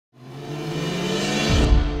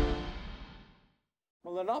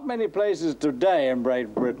there are not many places today in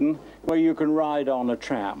Great Britain where you can ride on a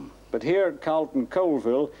tram. But here at Carlton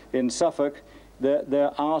Colville in Suffolk,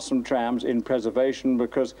 there are some trams in preservation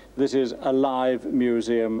because this is a live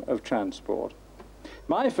museum of transport.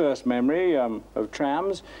 My first memory of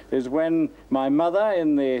trams is when my mother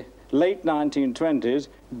in the late 1920s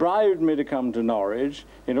bribed me to come to Norwich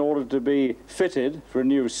in order to be fitted for a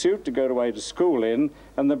new suit to go away to school in,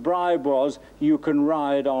 and the bribe was, you can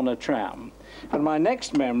ride on a tram. And my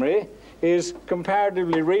next memory is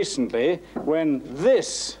comparatively recently when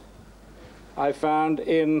this I found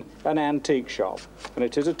in an antique shop. And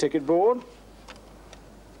it is a ticket board,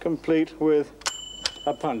 complete with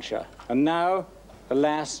a puncher. And now,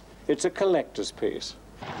 alas, it's a collector's piece.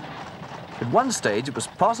 At one stage, it was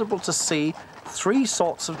possible to see 3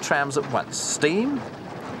 sorts of trams at once: steam,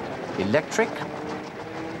 electric,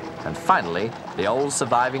 and finally, the old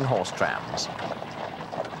surviving horse trams.